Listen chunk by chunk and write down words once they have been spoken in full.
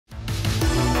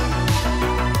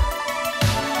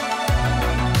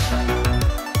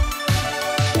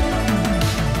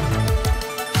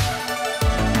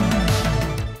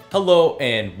Hello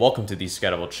and welcome to the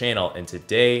Scoutable channel, and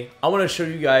today I want to show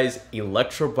you guys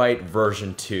Electrobyte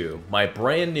version 2, my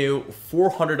brand new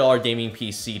 $400 gaming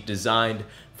PC designed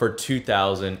for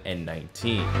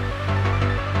 2019.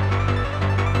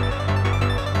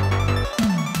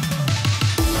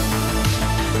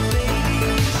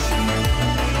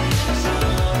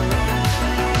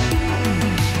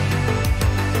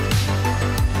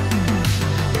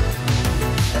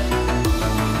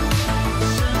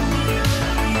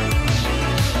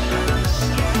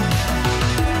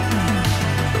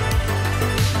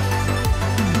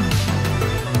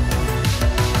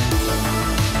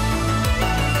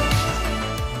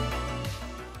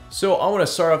 So I want to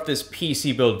start off this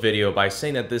PC build video by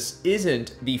saying that this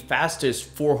isn't the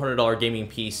fastest $400 gaming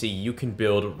PC you can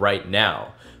build right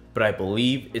now, but I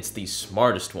believe it's the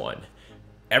smartest one.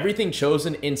 Everything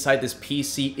chosen inside this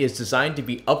PC is designed to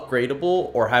be upgradable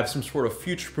or have some sort of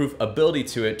future-proof ability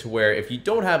to it, to where if you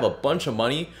don't have a bunch of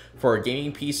money for a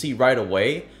gaming PC right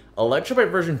away, Electrobyte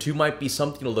version 2 might be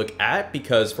something to look at,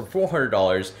 because for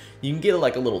 $400 you can get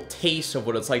like a little taste of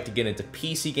what it's like to get into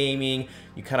PC gaming.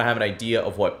 You kind of have an idea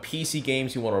of what PC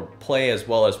games you want to play, as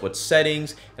well as what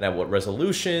settings and at what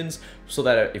resolutions, so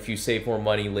that if you save more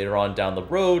money later on down the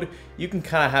road, you can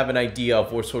kind of have an idea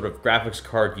of what sort of graphics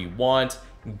card you want,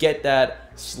 get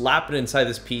that, slap it inside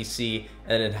this PC,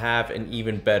 and then have an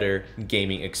even better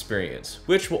gaming experience,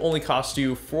 which will only cost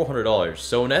you $400.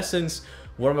 So in essence,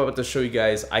 what I'm about to show you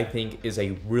guys, I think, is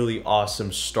a really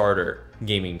awesome starter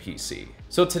gaming PC.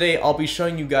 So today I'll be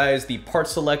showing you guys the part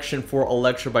selection for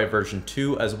Electrobyte version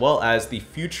 2, as well as the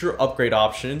future upgrade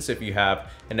options if you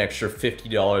have an extra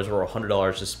 $50 or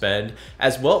 $100 to spend,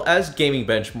 as well as gaming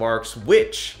benchmarks,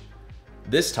 which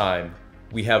this time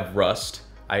we have Rust.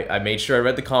 I made sure I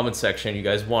read the comment section, you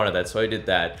guys wanted that, so I did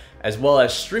that, as well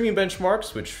as streaming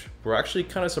benchmarks, which were actually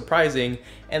kind of surprising,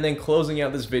 and then closing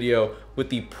out this video with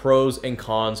the pros and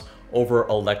cons over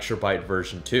Electrobyte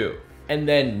version 2. And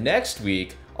then next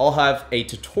week, I'll have a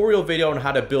tutorial video on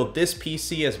how to build this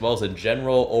PC, as well as a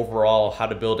general overall how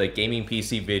to build a gaming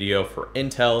PC video for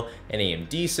Intel and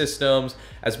AMD systems,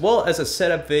 as well as a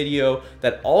setup video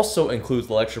that also includes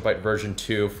Electrobyte version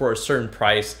 2 for a certain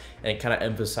price, and it kind of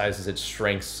emphasizes its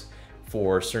strengths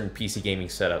for certain PC gaming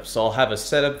setups. So I'll have a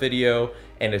setup video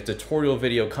and a tutorial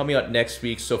video coming out next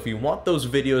week. So if you want those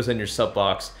videos in your sub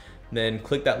box, then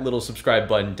click that little subscribe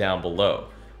button down below.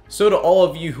 So to all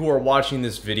of you who are watching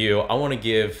this video, I want to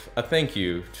give a thank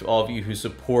you to all of you who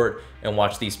support and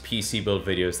watch these PC build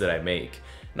videos that I make.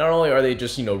 Not only are they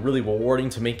just, really rewarding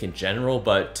to make in general,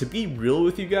 but to be real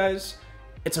with you guys,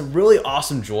 it's a really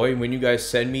awesome joy when you guys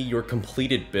send me your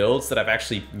completed builds that I've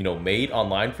actually, made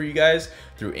online for you guys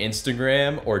through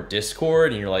Instagram or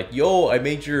Discord, and you're like, yo, I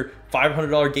made your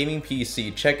 $500 gaming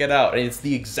PC, check it out. And it's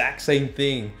the exact same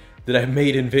thing that I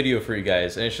made in video for you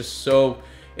guys. And it's just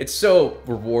it's so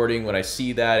rewarding when I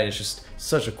see that, and it's just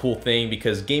such a cool thing,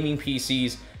 because gaming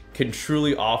PCs can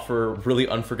truly offer really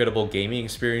unforgettable gaming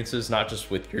experiences, not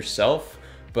just with yourself,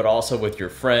 but also with your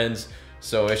friends.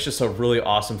 So it's just a really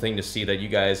awesome thing to see that you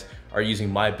guys are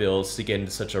using my builds to get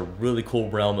into such a really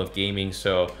cool realm of gaming.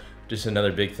 So just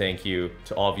another big thank you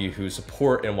to all of you who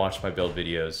support and watch my build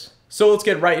videos. So let's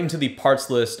get right into the parts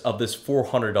list of this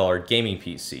 $400 gaming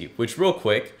PC, which, real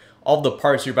quick, all of the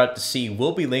parts you're about to see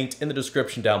will be linked in the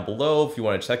description down below if you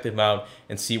want to check them out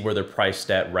and see where they're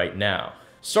priced at right now.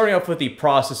 Starting off with the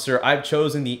processor, I've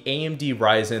chosen the AMD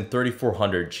Ryzen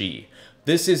 3400G.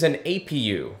 This is an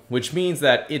APU, which means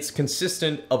that it's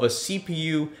consistent of a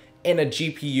CPU and a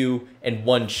GPU in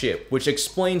one chip, which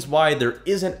explains why there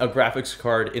isn't a graphics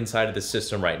card inside of the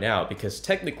system right now, because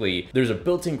technically there's a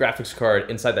built-in graphics card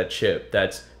inside that chip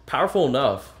that's powerful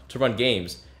enough to run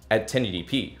games at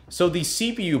 1080p. So the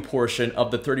CPU portion of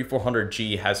the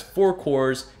 3400G has 4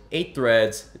 cores, 8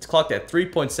 threads, it's clocked at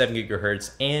 3.7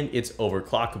 GHz, and it's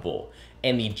overclockable.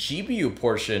 And the GPU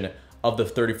portion of the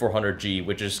 3400G,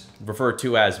 which is referred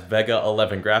to as Vega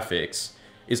 11 graphics,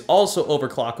 is also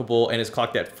overclockable and is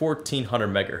clocked at 1400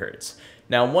 MHz.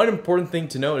 Now, one important thing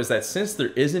to note is that since there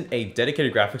isn't a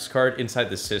dedicated graphics card inside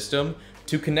the system,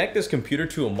 to connect this computer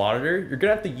to a monitor, you're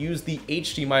gonna have to use the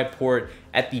HDMI port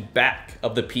at the back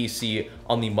of the PC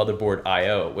on the motherboard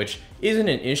I/O, which isn't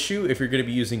an issue if you're gonna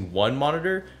be using one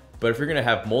monitor, but if you're gonna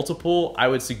have multiple, I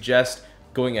would suggest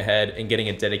going ahead and getting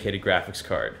a dedicated graphics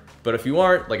card. But if you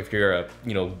aren't, like if you're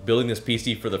building this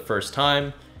PC for the first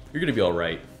time, you're gonna be all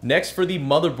right. Next, for the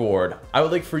motherboard, I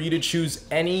would like for you to choose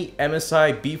any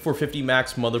MSI B450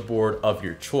 Max motherboard of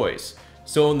your choice.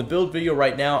 So in the build video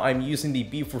right now, I'm using the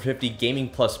B450 Gaming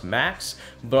Plus Max,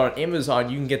 but on Amazon,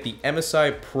 you can get the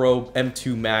MSI Pro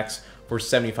M2 Max for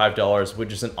 $75,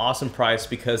 which is an awesome price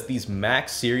because these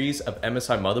Max series of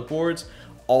MSI motherboards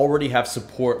already have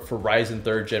support for Ryzen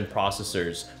 3rd gen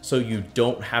processors, so you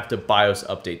don't have to BIOS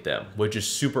update them, which is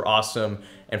super awesome.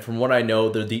 And from what I know,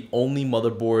 they're the only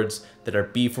motherboards that are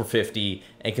B450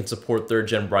 and can support 3rd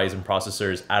gen Ryzen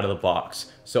processors out of the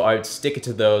box. So I would stick it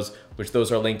to those, which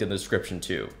those are linked in the description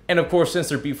too. And of course, since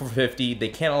they're B450, they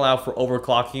can't allow for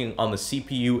overclocking on the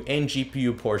CPU and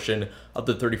GPU portion of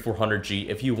the 3400G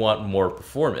if you want more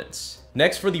performance.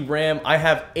 Next, for the RAM, I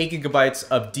have 8 GB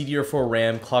of DDR4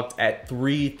 RAM clocked at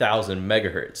 3000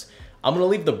 MHz. I'm going to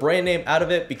leave the brand name out of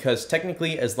it because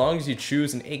technically, as long as you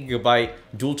choose an 8 GB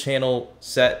dual channel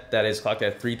set that is clocked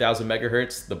at 3000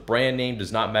 MHz, the brand name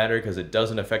does not matter because it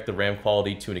doesn't affect the RAM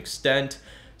quality to an extent.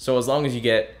 So as long as you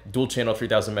get dual channel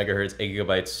 3000 MHz, 8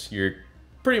 GB, you're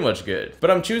pretty much good.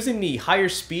 But I'm choosing the higher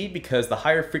speed because the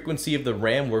higher frequency of the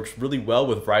RAM works really well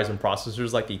with Ryzen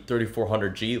processors like the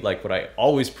 3400G, like what I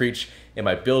always preach in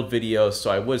my build videos, so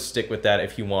I would stick with that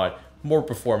if you want more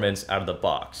performance out of the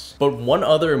box. But one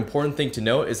other important thing to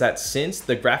note is that since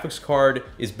the graphics card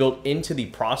is built into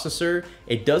the processor,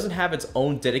 it doesn't have its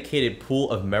own dedicated pool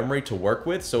of memory to work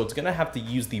with, so it's gonna have to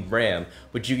use the RAM,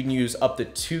 which you can use up to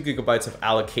 2 GB of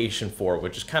allocation for,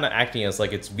 which is kind of acting as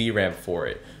like its VRAM for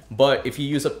it. But if you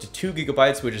use up to 2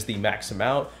 GB, which is the max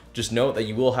amount, just note that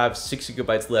you will have 6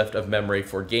 GB left of memory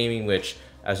for gaming, which,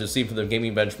 as you'll see from the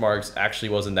gaming benchmarks, actually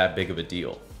wasn't that big of a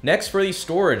deal. Next, for the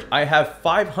storage, I have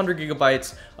 500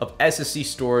 GB of SSD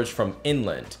storage from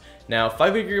Inland. Now,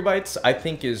 500 GB I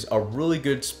think is a really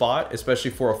good spot,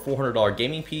 especially for a $400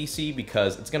 gaming PC,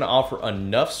 because it's going to offer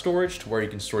enough storage to where you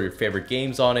can store your favorite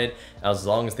games on it, as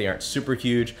long as they aren't super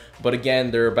huge. But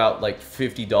again, they're about like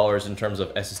 $50 in terms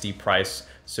of SSD price,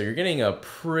 so you're getting a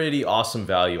pretty awesome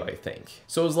value, I think.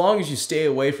 So as long as you stay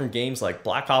away from games like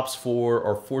Black Ops 4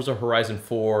 or Forza Horizon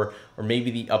 4, or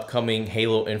maybe the upcoming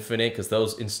Halo Infinite, because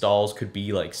those installs could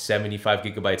be like 75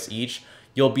 GB each,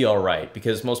 you'll be all right,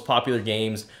 because most popular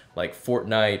games like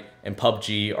Fortnite and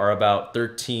PUBG are about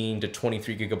 13 to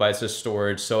 23 GB of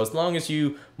storage. So as long as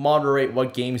you moderate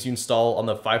what games you install on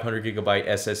the 500 GB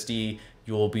SSD,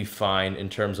 you will be fine in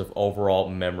terms of overall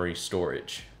memory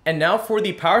storage. And now for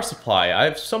the power supply, I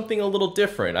have something a little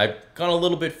different. I've gone a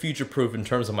little bit future-proof in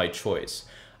terms of my choice.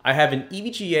 I have an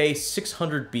EVGA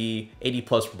 600B 80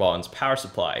 plus bronze power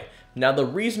supply. Now the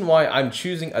reason why I'm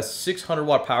choosing a 600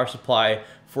 watt power supply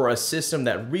for a system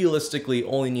that realistically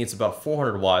only needs about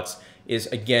 400 watts is,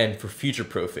 again, for future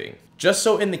proofing. Just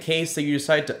so in the case that you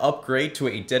decide to upgrade to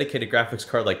a dedicated graphics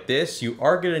card like this, you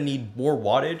are going to need more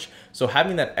wattage, so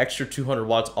having that extra 200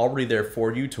 watts already there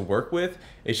for you to work with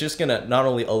is just going to not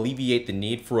only alleviate the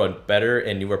need for a better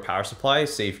and newer power supply,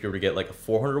 say if you were to get like a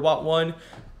 400 watt one,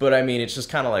 but I mean, it's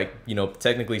just kind of like, you know,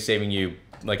 technically saving you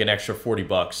like an extra 40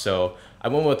 bucks. So I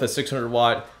went with a 600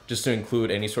 watt just to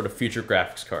include any sort of future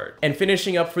graphics card. And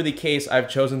finishing up for the case, I've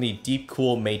chosen the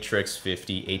Deepcool Matrix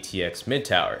 50 ATX mid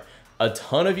tower. A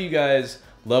ton of you guys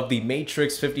love the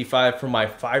Matrix 55 from my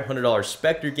 $500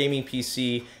 Spectre gaming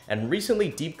PC, and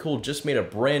recently Deepcool just made a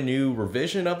brand new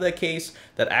revision of that case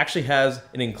that actually has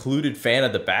an included fan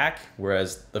at the back,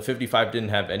 whereas the 55 didn't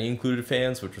have any included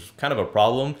fans, which was kind of a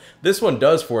problem. This one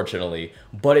does, fortunately,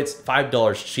 but it's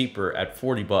 $5 cheaper at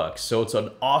 40 bucks. So it's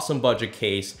an awesome budget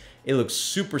case. It looks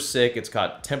super sick. It's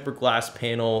got tempered glass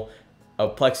panel, a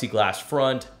plexiglass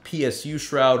front, PSU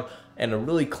shroud, and a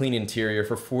really clean interior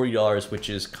for $40, which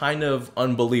is kind of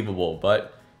unbelievable,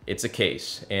 but it's a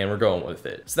case, and we're going with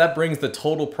it. So that brings the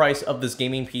total price of this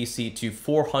gaming PC to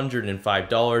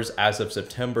 $405 as of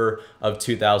September of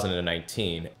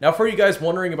 2019. Now, for you guys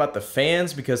wondering about the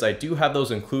fans, because I do have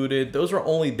those included, those are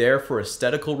only there for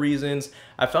aesthetical reasons.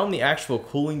 I found the actual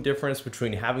cooling difference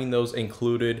between having those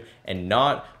included and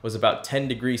not was about 10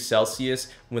 degrees Celsius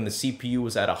when the CPU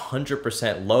was at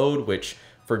 100% load, which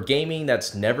for gaming,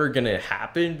 that's never gonna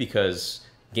happen because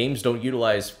games don't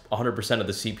utilize 100% of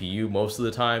the CPU most of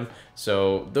the time.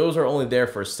 So those are only there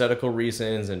for aesthetical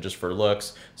reasons and just for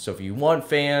looks. So if you want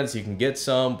fans, you can get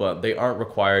some, but they aren't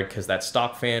required because that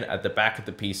stock fan at the back of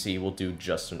the PC will do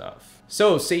just enough.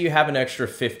 So say you have an extra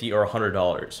 $50 or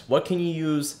 $100. What can you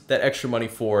use that extra money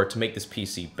for to make this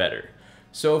PC better?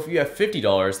 So if you have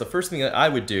 $50, the first thing that I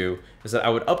would do is that I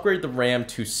would upgrade the RAM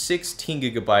to 16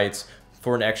 gigabytes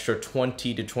for an extra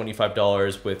 $20 to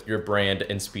 $25 with your brand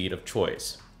and speed of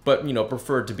choice. But, you know,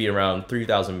 preferred to be around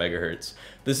 3000 megahertz.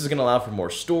 This is going to allow for more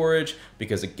storage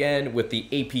because, again, with the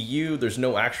APU, there's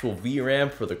no actual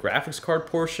VRAM for the graphics card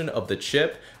portion of the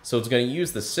chip, so it's going to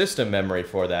use the system memory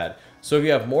for that. So if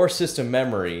you have more system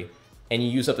memory and you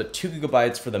use up to 2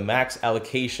 gigabytes for the max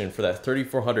allocation for that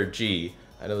 3400G,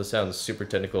 I know this sounds super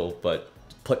technical, but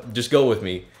just go with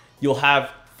me. you'll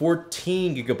have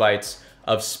 14 gigabytes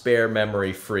of spare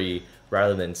memory free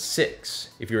rather than 6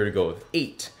 if you were to go with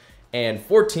 8. And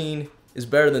 14 is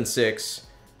better than 6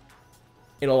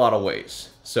 in a lot of ways.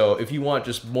 So if you want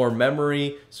just more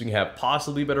memory, so you can have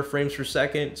possibly better frames per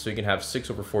second, so you can have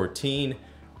 6/14,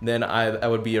 then that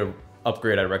would be an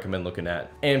upgrade I'd recommend looking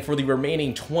at. And for the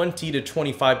remaining $20 to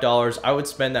 $25, I would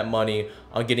spend that money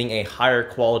on getting a higher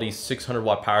quality 600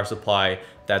 watt power supply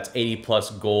that's 80 plus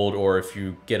gold, or if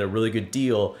you get a really good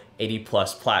deal, 80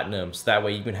 plus platinum. So that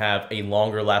way you can have a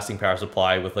longer lasting power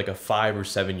supply with like a 5 or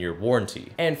 7 year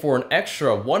warranty. And for an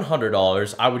extra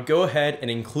 $100, I would go ahead and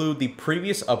include the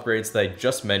previous upgrades that I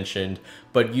just mentioned,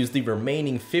 but use the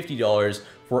remaining $50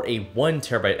 for a 1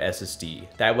 terabyte SSD.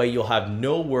 That way you'll have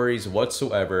no worries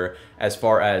whatsoever as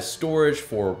far as storage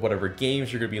for whatever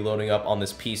games you're gonna be loading up on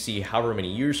this PC however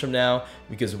many years from now,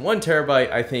 because 1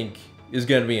 terabyte I think is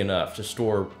gonna be enough to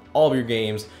store all of your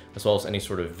games, as well as any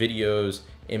sort of videos,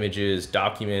 images,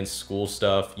 documents, school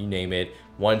stuff, you name it.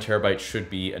 1 terabyte should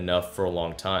be enough for a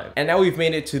long time. And now we've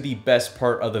made it to the best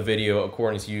part of the video,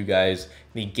 according to you guys,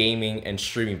 the gaming and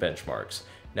streaming benchmarks.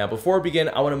 Now, before we begin,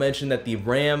 I want to mention that the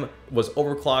RAM was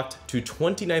overclocked to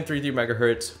 2933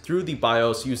 megahertz through the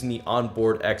BIOS using the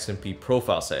onboard XMP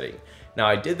profile setting. Now,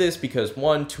 I did this because,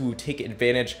 one, to take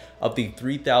advantage of the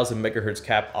 3000 megahertz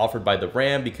cap offered by the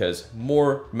RAM, because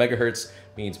more megahertz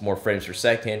means more frames per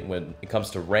second when it comes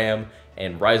to RAM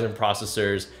and Ryzen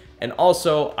processors. And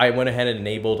also, I went ahead and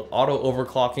enabled auto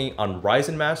overclocking on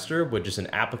Ryzen Master, which is an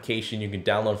application you can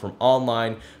download from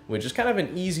online, which is kind of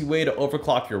an easy way to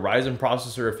overclock your Ryzen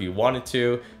processor if you wanted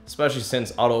to, especially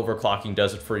since auto overclocking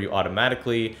does it for you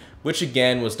automatically, which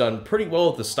again was done pretty well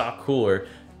with the stock cooler,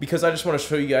 because I just want to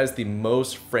show you guys the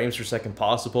most frames per second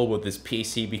possible with this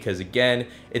PC, because again,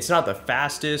 it's not the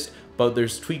fastest, but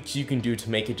there's tweaks you can do to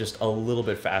make it just a little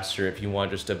bit faster if you want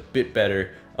just a bit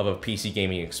better of a PC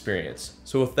gaming experience.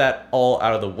 So with that all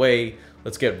out of the way,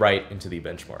 let's get right into the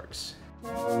benchmarks.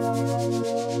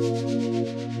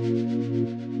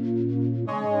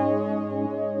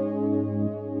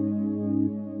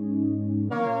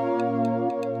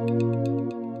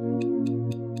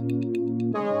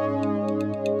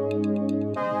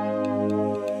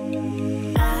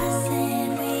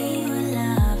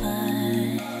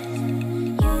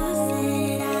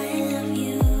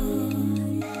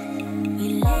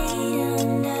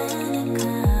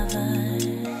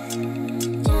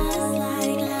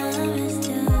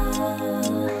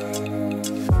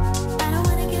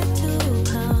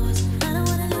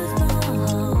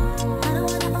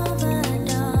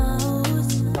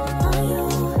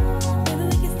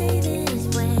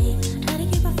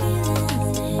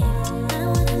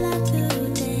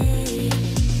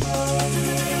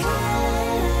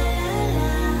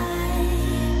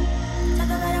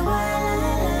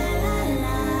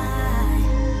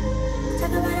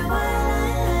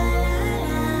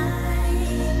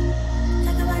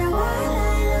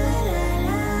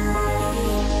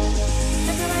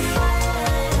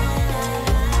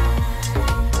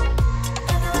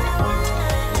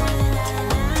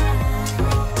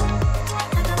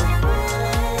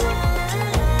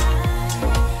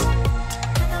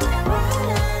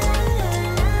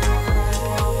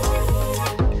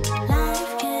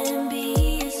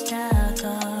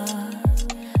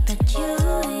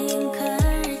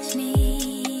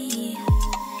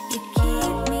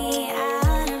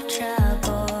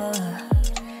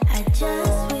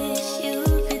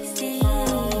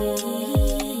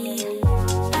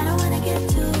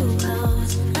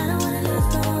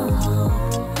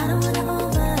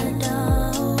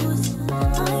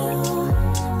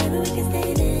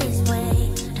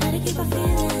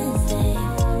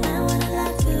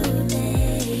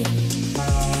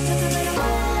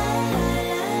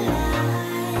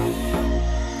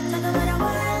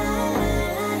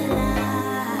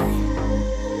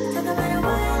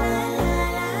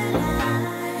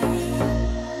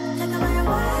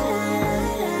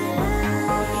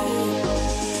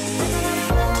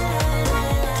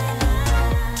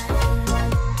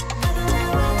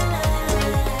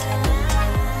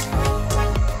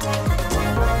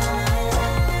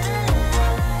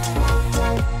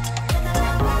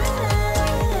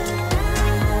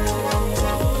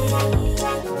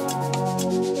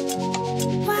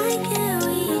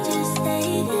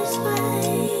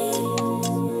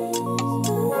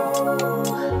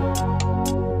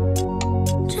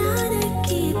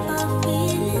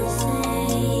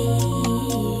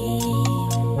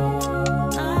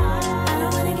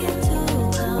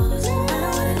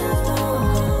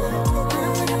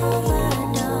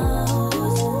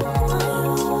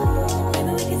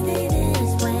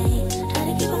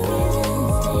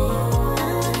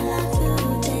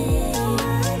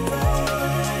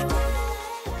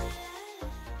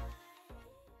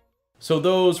 So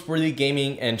those were the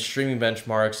gaming and streaming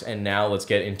benchmarks, and now let's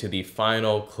get into the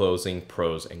final closing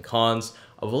pros and cons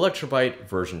of Electrobyte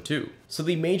version 2. So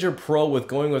the major pro with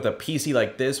going with a PC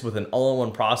like this with an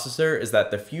all-in-one processor is that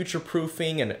the future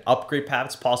proofing and upgrade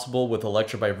paths possible with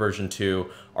Electrobyte version 2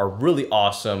 are really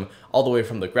awesome, all the way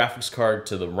from the graphics card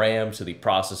to the RAM to the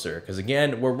processor. Because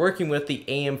again, we're working with the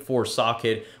AM4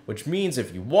 socket, which means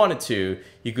if you wanted to,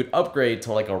 you could upgrade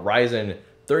to like a Ryzen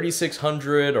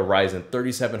 3600 or Ryzen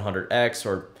 3700X,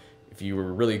 or if you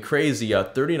were really crazy, a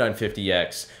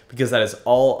 3950X, because that is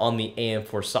all on the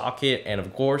AM4 socket. And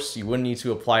of course, you wouldn't need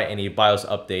to apply any BIOS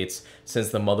updates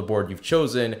since the motherboard you've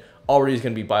chosen already is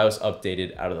going to be BIOS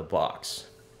updated out of the box.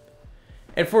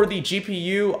 And for the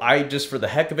GPU, I just for the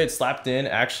heck of it slapped in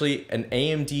actually an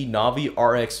AMD Navi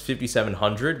RX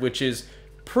 5700, which is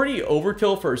pretty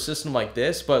overkill for a system like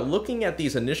this, but looking at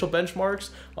these initial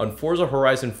benchmarks on Forza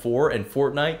Horizon 4 and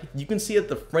Fortnite, you can see that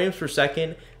the frames per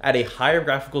second at a higher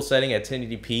graphical setting at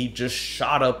 1080p just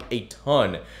shot up a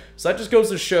ton. So that just goes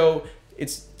to show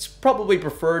it's probably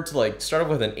preferred to like start off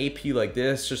with an AP like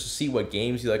this just to see what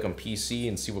games you like on PC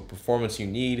and see what performance you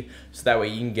need, so that way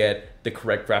you can get the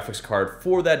correct graphics card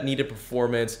for that needed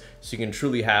performance, so you can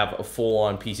truly have a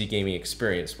full-on PC gaming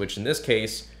experience, which in this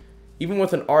case, even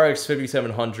with an RX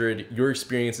 5700, your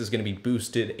experience is going to be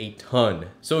boosted a ton.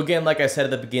 So again, like I said at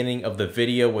the beginning of the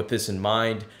video, with this in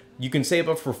mind, you can save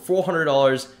up for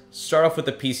 $400, start off with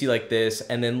a PC like this,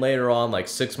 and then later on, like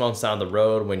 6 months down the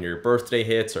road, when your birthday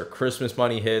hits or Christmas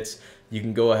money hits, you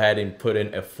can go ahead and put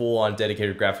in a full-on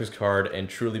dedicated graphics card and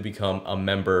truly become a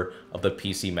member of the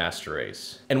PC master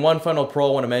race. And one final pro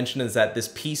I want to mention is that this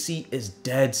PC is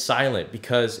dead silent,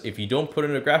 because if you don't put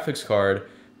in a graphics card,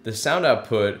 the sound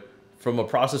output from a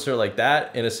processor like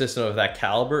that in a system of that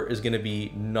caliber is going to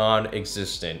be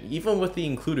non-existent, even with the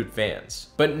included fans.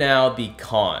 But now the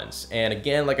cons. And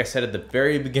again, like I said at the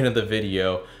very beginning of the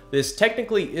video, this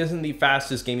technically isn't the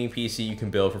fastest gaming PC you can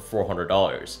build for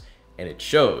 $400. And it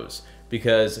shows,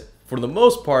 because for the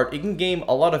most part, it can game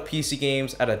a lot of PC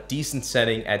games at a decent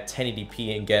setting at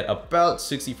 1080p and get about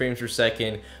 60 frames per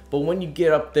second. But when you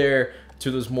get up there to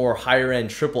those more higher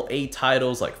end AAA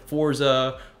titles like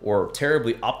Forza or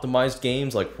terribly optimized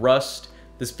games like Rust,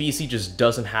 this PC just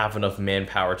doesn't have enough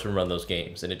manpower to run those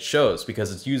games, and it shows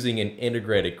because it's using an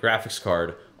integrated graphics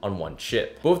card on one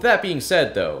chip. But with that being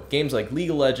said though, games like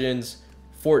League of Legends,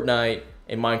 Fortnite,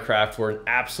 and Minecraft were an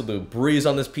absolute breeze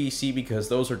on this PC because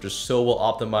those are just so well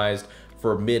optimized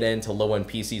for mid-end to low-end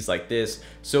PCs like this.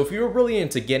 So if you're really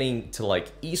into getting to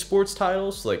like esports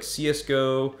titles like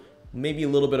CSGO, maybe a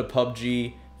little bit of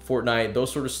PUBG, Fortnite,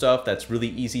 those sort of stuff that's really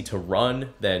easy to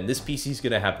run, then this PC is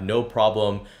going to have no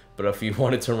problem. But if you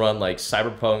wanted to run like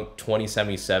Cyberpunk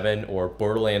 2077 or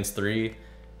Borderlands 3,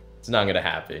 it's not going to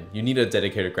happen. You need a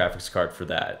dedicated graphics card for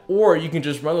that. Or you can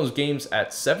just run those games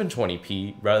at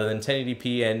 720p rather than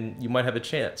 1080p and you might have a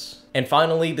chance. And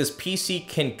finally, this PC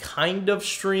can kind of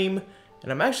stream,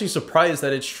 and I'm actually surprised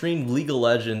that it streamed League of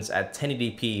Legends at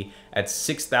 1080p at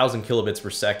 6,000 kilobits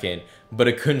per second, but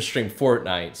it couldn't stream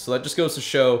Fortnite. So that just goes to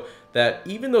show that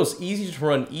even those easy to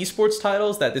run esports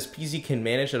titles that this PC can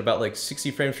manage at about like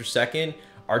 60 frames per second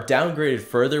are downgraded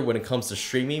further when it comes to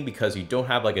streaming, because you don't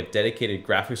have like a dedicated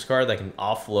graphics card that can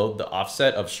offload the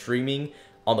offset of streaming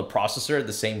on the processor at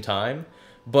the same time.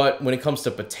 But when it comes to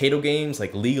potato games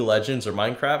like League of Legends or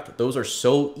Minecraft, those are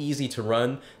so easy to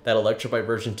run that Electrobyte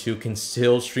version 2 can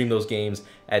still stream those games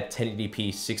at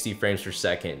 1080p 60 frames per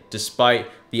second, despite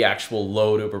the actual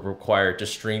load it would require to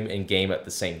stream and game at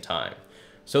the same time.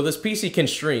 So this PC can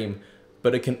stream,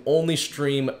 but it can only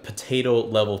stream potato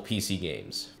level PC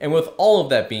games. And with all of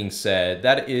that being said,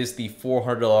 that is the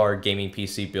 $400 gaming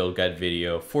PC build guide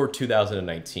video for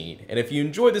 2019. And if you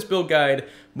enjoyed this build guide,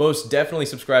 most definitely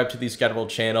subscribe to the Scatterable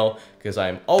channel, because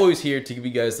I'm always here to give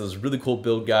you guys those really cool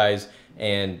build guides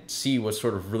and see what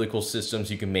sort of really cool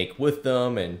systems you can make with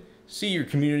them and see your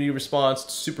community response.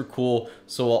 It's super cool.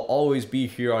 So I'll always be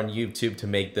here on YouTube to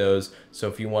make those. So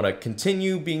if you want to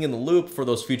continue being in the loop for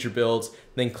those future builds,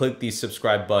 then click the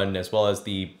subscribe button as well as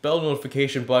the bell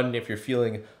notification button if you're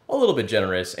feeling a little bit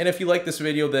generous. And if you like this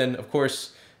video, then of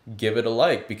course, give it a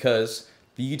like, because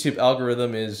the YouTube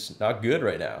algorithm is not good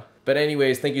right now. But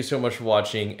anyways, thank you so much for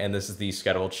watching, and this is the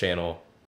Scatterable channel.